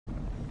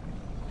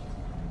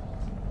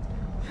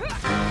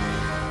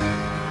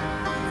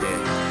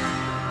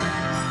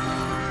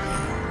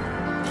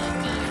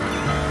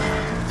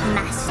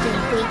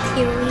Masturbate,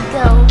 here we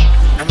go.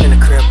 I'm in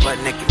the crib, butt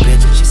naked,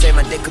 bitch. She say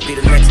my dick could be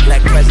the next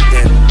black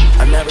president.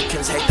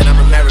 Americans hate that I'm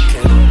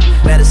American.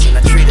 Medicine,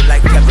 I treat it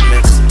like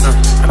peppermints.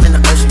 I'm in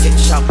the ocean getting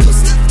sharp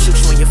pussy. Shoot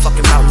you in your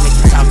fucking mouth and make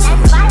you talk to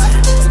me.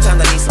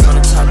 Sometimes I need someone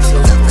to talk to,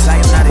 cause I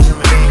am not a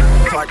human being.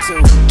 Part 2.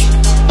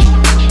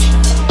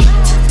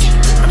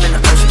 I'm in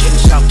the ocean getting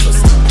sharp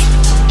pussy.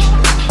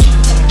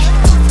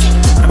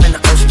 I'm in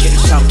the ocean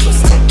getting sharp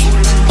pussy.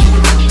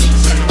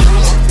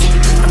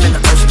 I'm in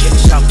the ocean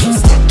getting sharp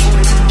pussy.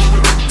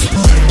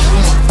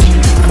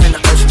 I'm in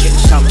the ocean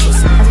getting sharp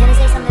pussy. I was gonna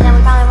say something that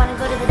we probably wanna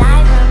go to the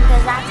dive room,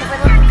 cause that's if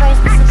we're looking for a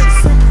specific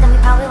suit, then we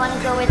probably wanna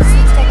go where the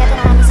suits are getting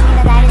on, assuming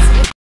that that is the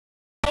dive room.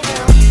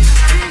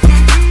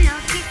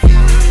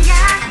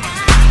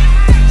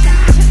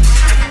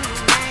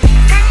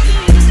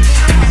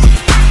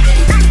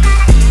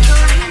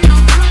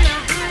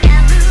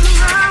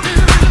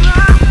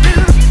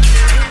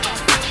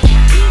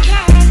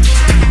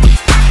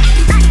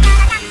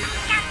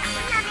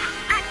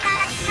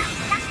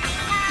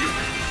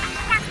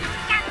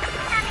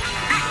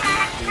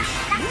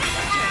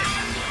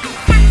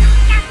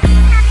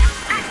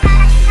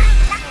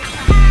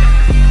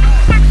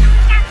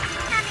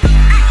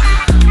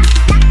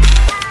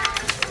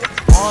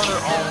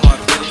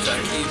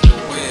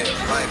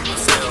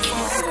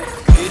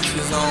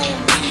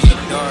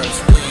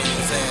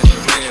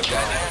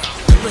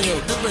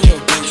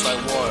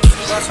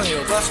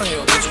 Glass on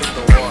your bitch with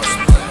the water.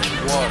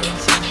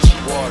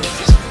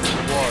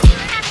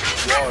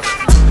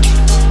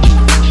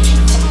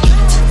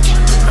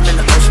 I'm in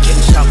the ocean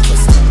getting sharp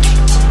pussy.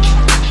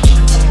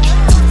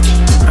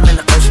 I'm in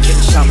the ocean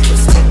getting sharp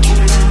pussy.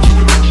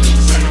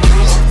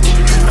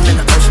 I'm in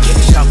the ocean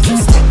getting sharp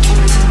pussy.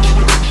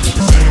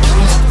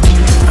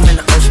 I'm in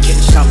the ocean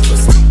getting sharp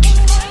pussy.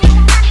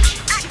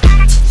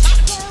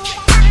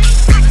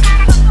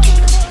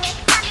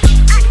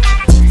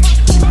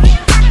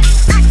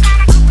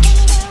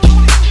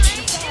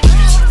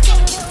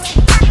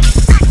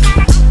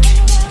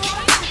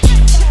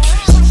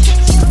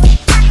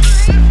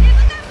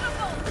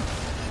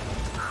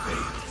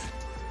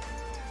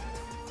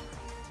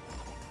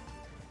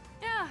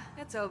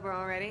 It's over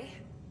already.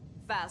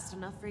 Fast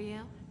enough for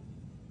you?